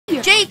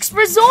Jake's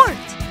resort.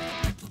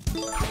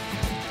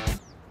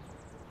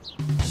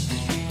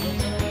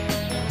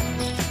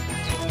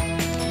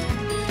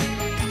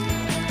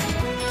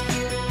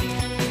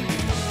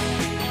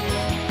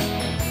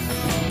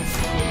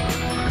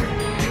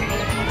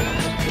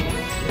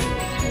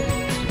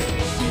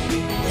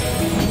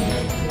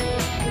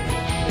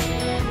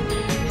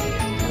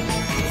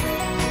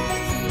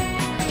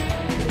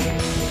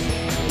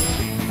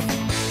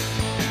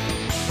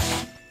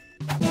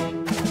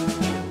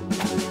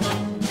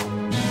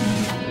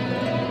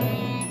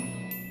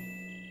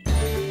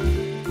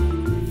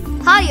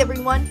 Hi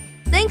everyone,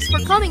 thanks for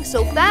coming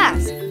so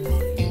fast.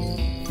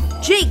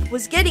 Jake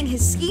was getting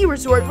his ski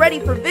resort ready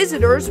for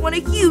visitors when a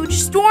huge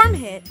storm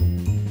hit.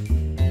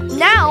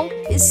 Now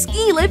his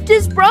ski lift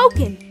is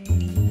broken.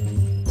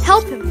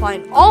 Help him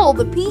find all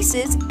the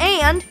pieces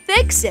and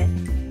fix it.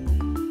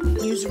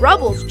 Use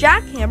Rubble's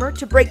jackhammer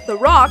to break the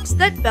rocks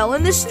that fell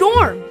in the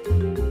storm.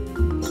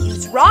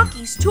 Use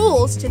Rocky's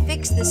tools to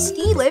fix the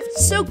ski lift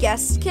so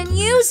guests can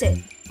use it.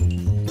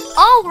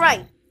 All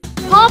right,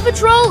 Paw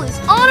Patrol is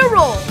on a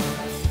roll.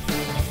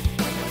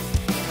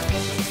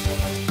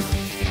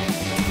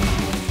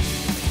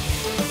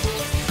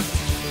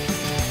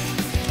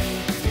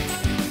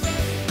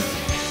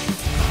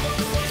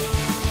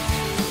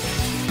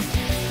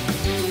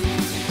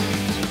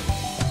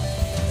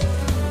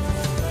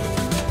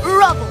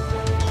 Rubble,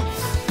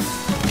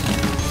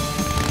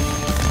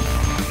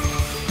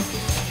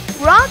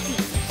 Rocky,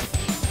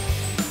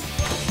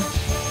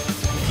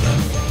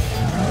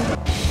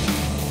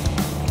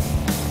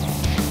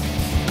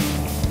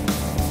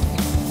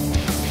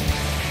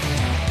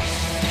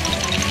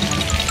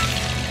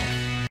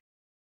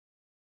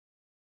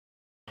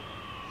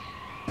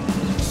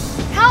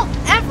 help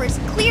Everest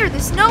clear the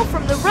snow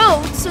from the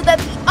road so that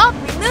the Up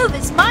remove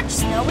as much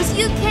snow as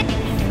you can.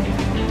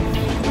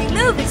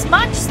 Remove as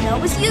much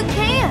snow as you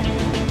can.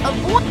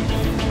 Avoid.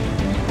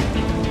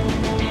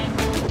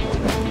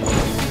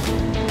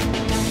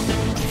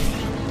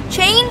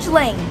 Change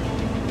lane.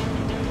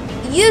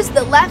 Use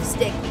the left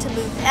stick to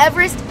move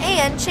Everest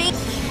and change.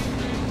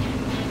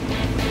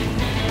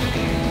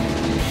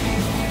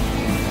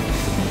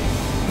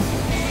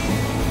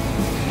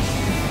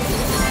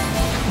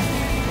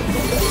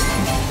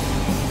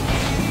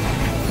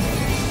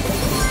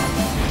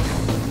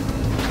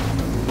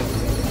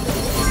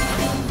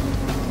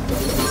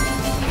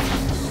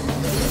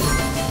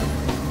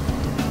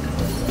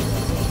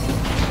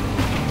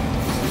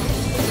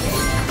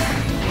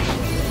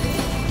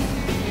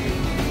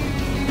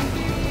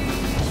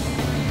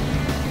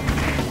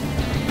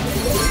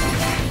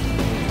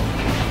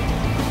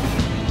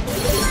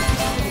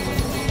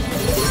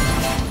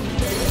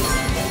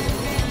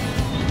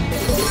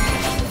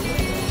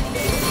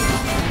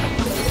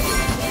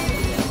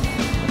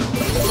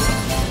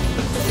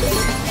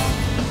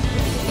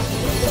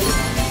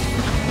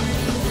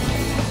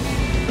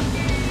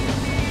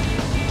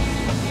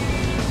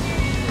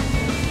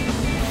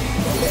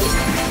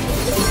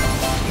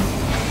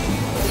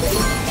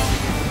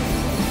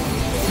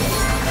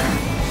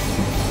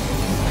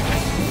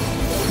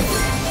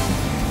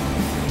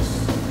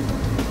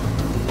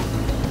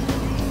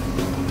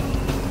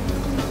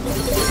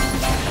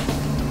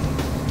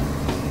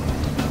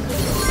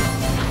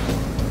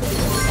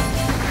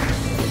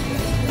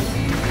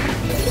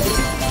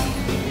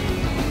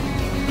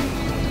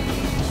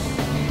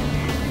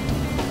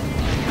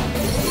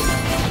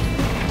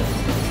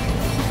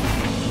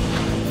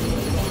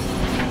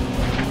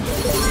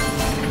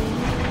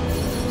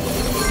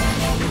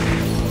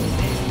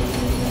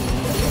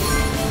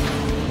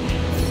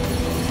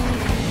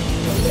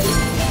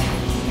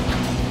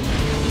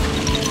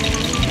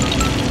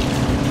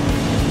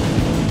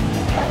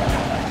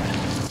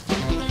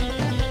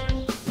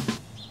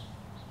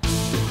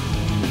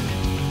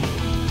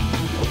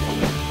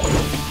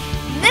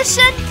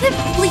 Mission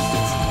complete!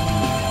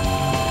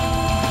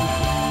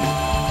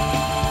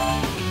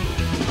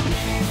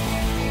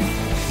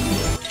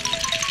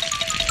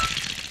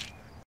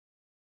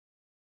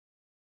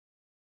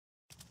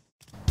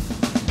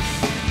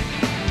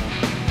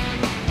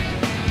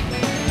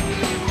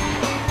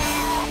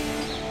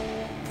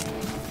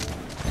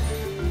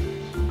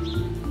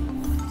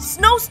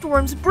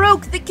 Snowstorms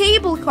broke the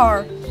cable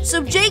car,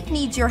 so Jake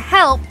needs your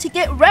help to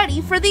get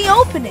ready for the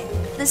opening.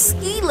 The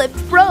ski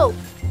lift broke.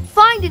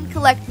 Find and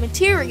collect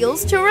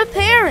materials to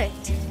repair it.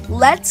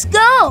 Let's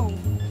go!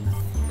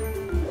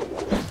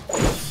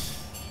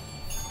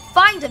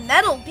 Find a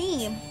metal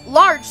beam,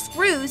 large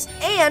screws,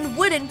 and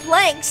wooden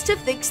planks to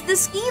fix the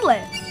ski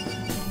lift.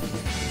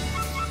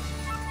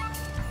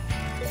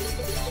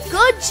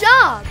 Good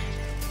job!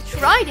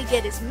 Try to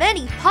get as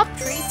many pup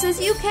treats as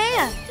you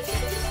can.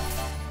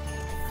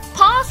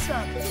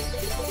 Possum!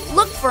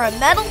 Look for a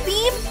metal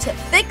beam to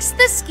fix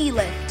the ski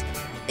lift.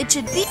 It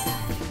should be...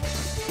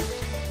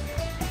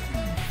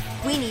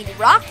 We need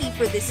Rocky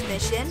for this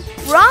mission.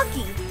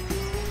 Rocky!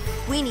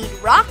 We need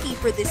Rocky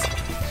for this...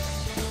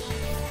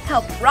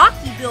 Help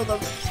Rocky build a...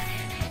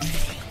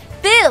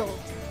 Build!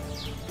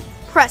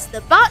 Press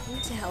the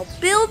button to help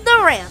build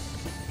the ramp.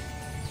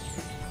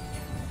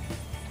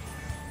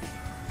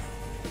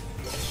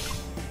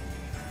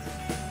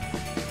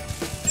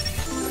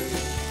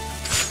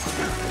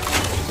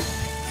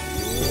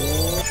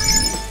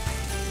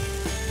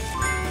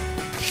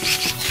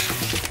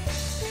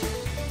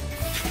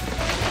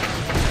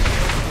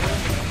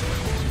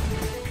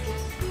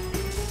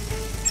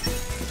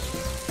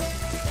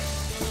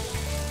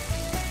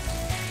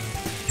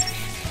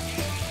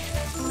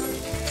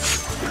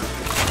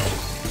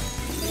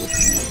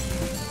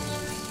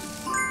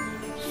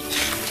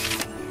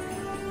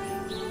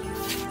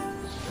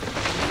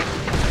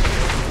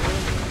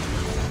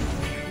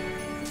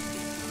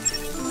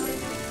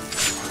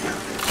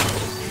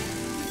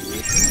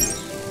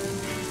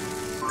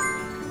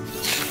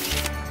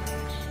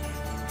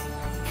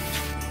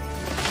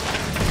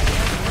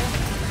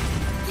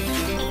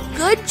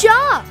 Good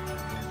job!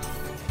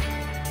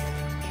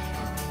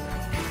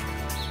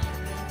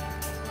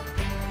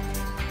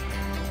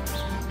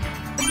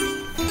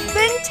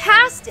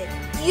 Fantastic!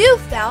 You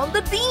found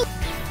the bean!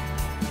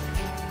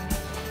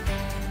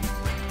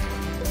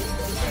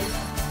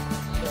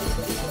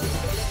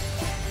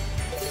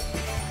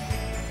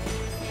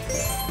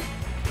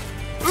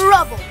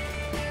 Rubble!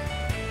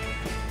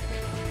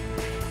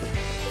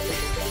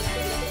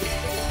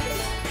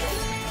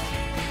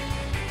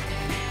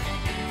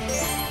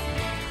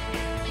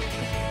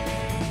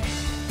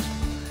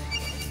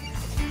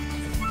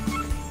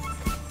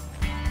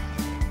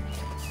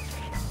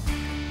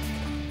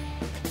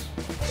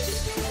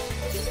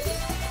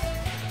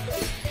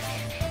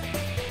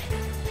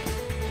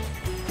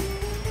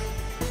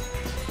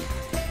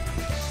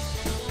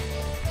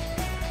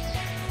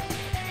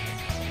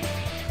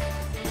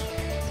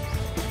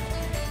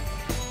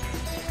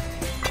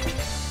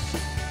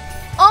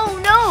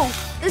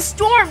 The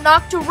storm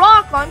knocked a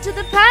rock onto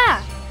the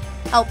path.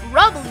 Help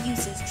Rubble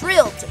use his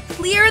drill to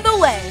clear the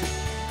way.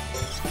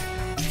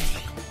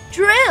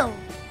 Drill.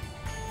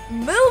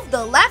 Move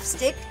the left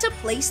stick to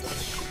place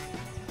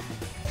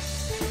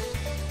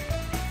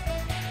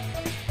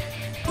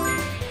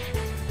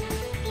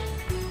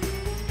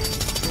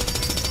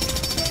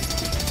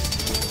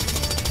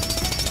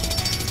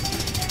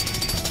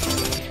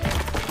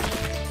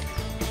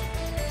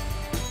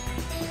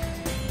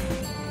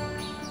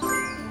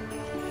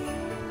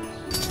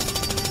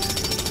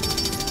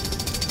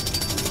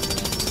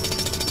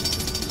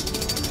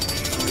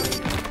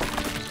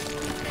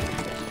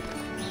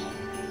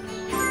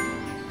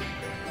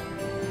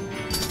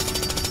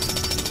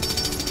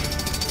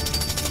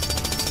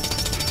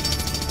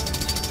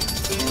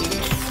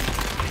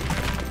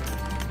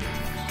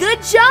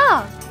Good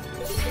job!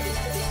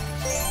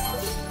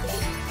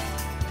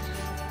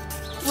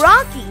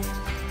 Rocky!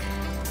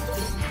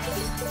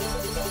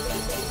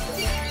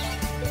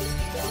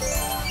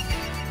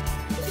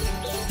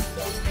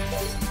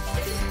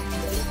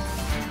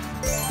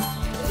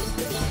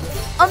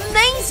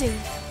 Amazing!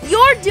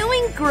 You're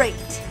doing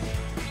great!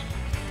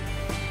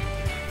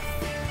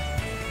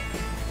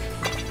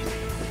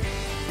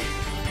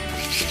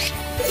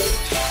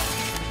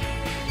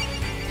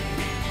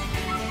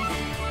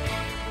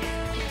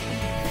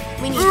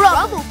 We need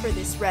Rubble for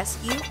this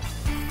rescue.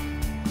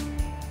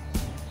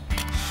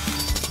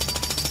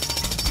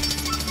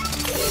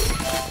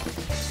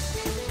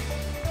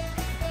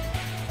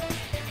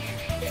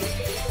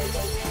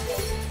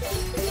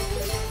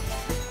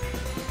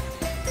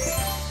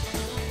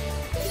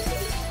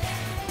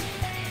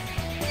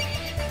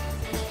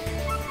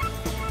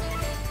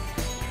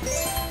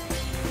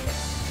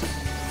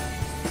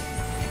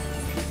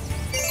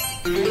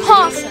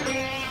 Awesome!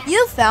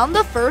 You found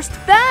the first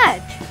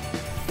badge!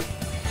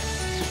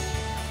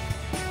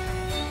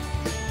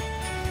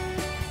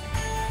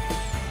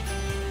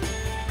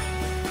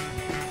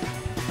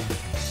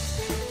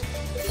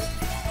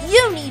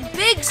 You need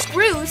big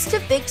screws to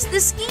fix the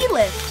ski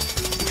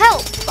lift.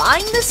 Help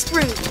find the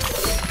screws.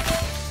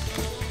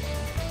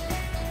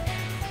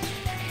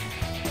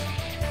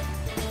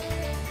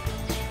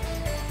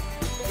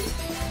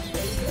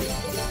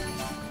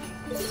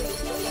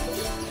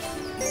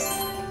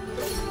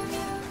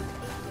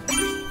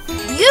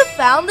 You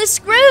found the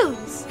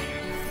screws.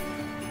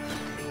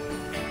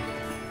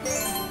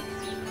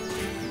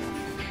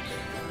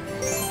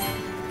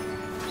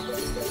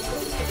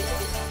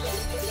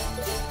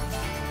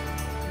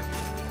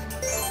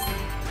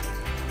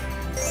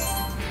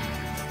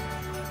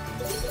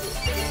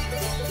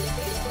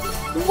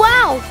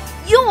 Wow!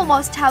 You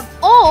almost have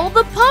all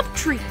the pup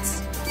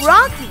treats!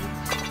 Rocky!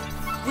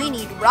 We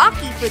need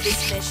Rocky for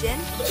this mission.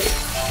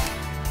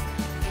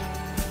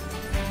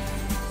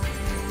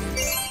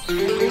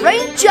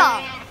 Great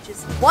job!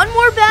 Just one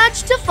more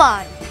badge to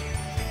find.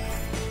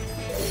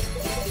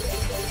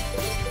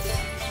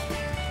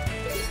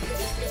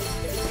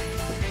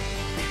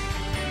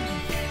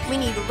 We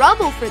need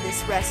Rubble for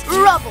this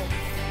rescue. Rubble!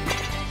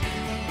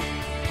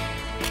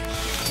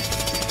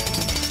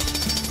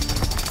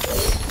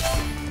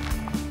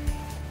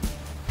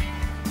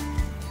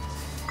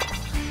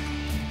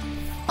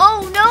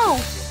 Oh no!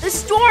 The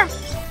storm!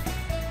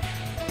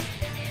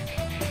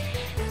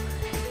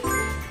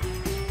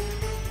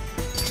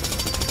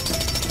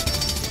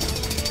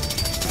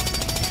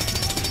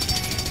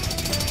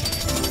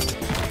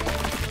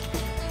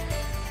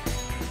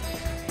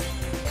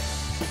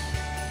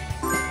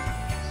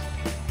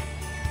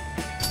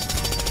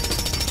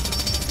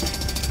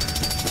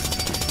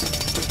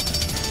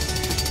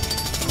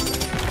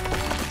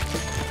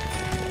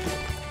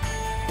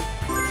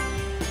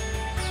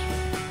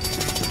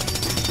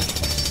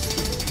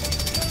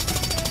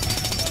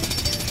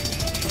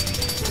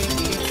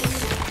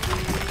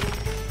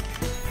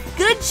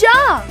 Good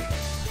job!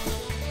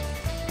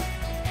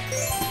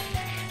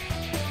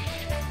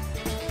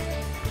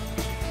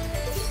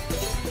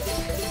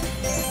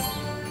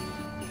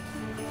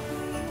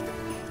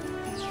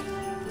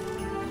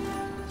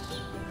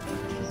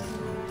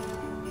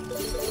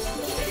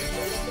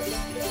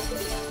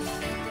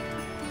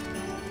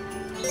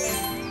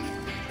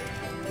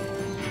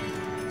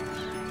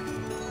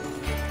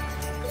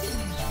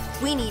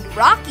 We need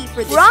Rocky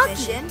for this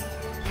mission.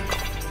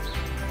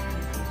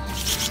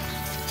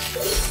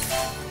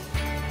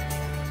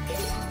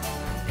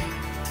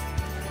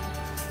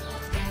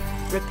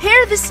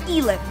 Repair the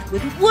ski lift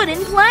with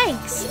wooden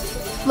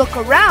planks. Look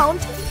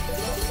around.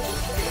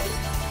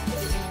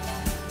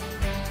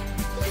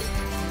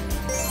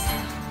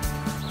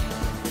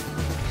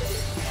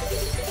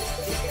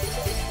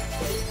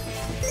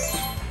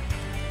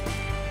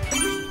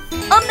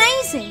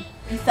 Amazing!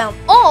 You found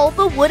all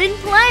the wooden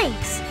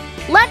planks.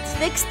 Let's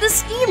fix the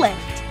ski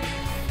lift.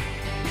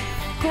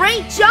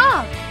 Great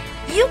job!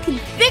 You can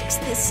fix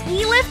the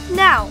ski lift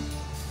now.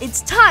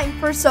 It's time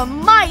for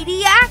some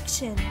mighty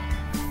action.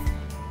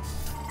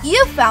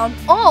 You found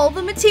all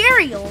the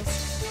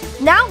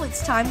materials. Now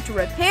it's time to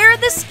repair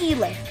the ski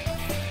lift.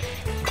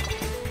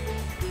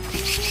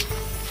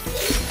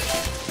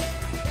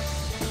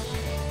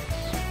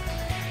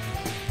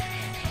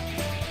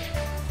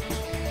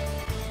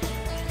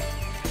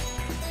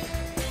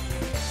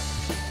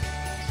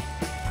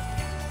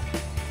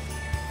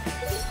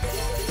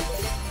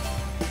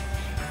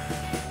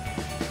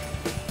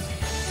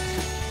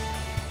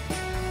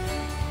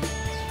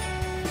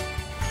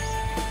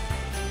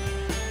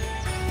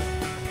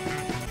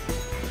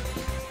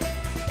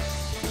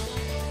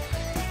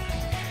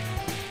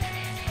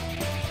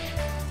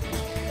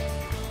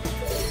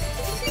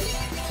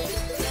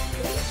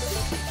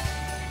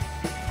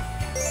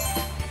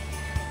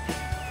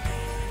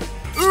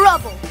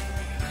 Rubble.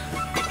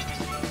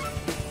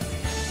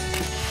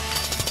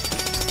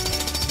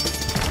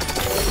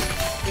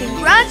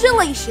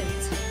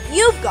 Congratulations!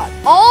 You've got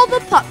all the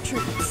pup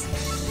treats.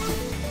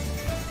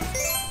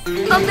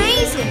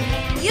 Amazing!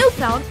 You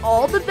found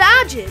all the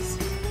badges.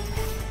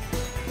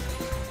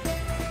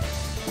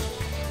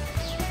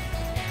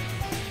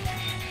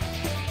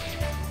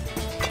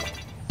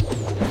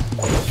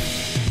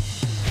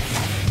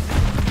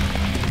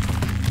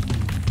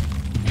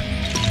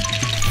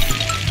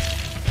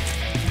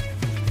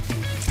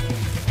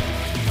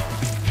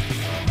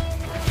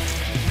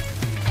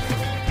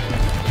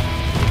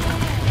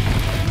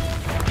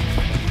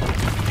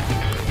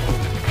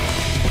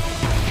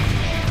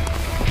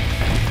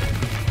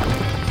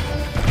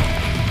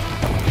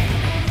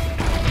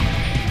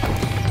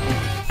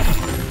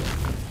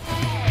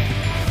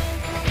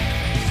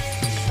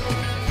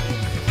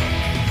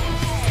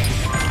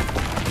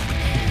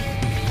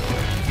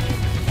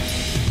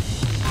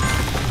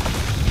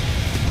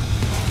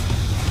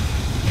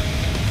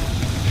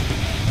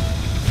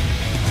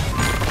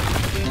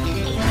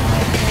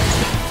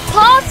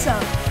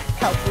 Awesome!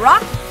 Help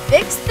Rocky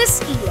fix the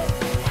ski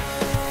lift.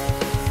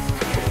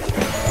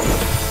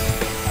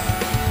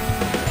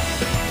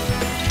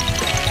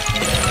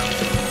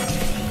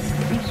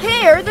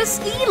 Repair the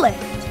ski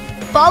lift.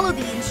 Follow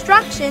the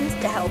instructions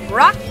to help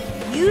Rocky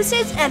use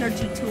his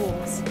energy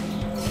tools.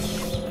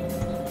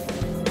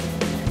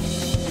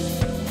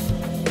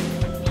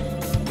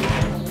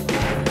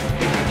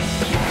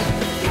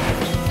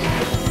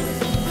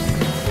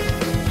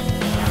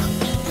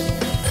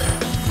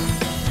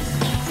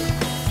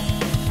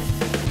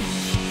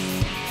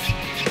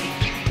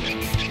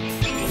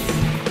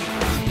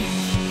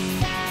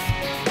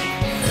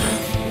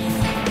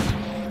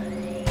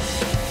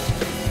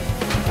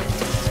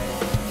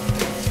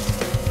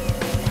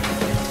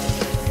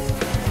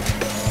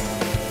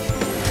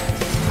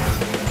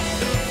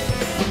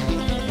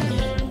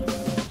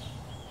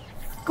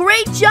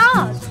 Great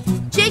job!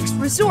 Jake's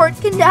resort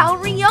can now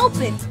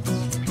reopen.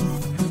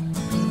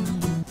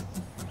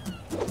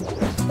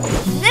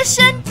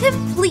 Mission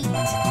complete!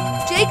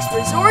 Jake's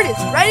resort is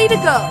ready to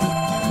go.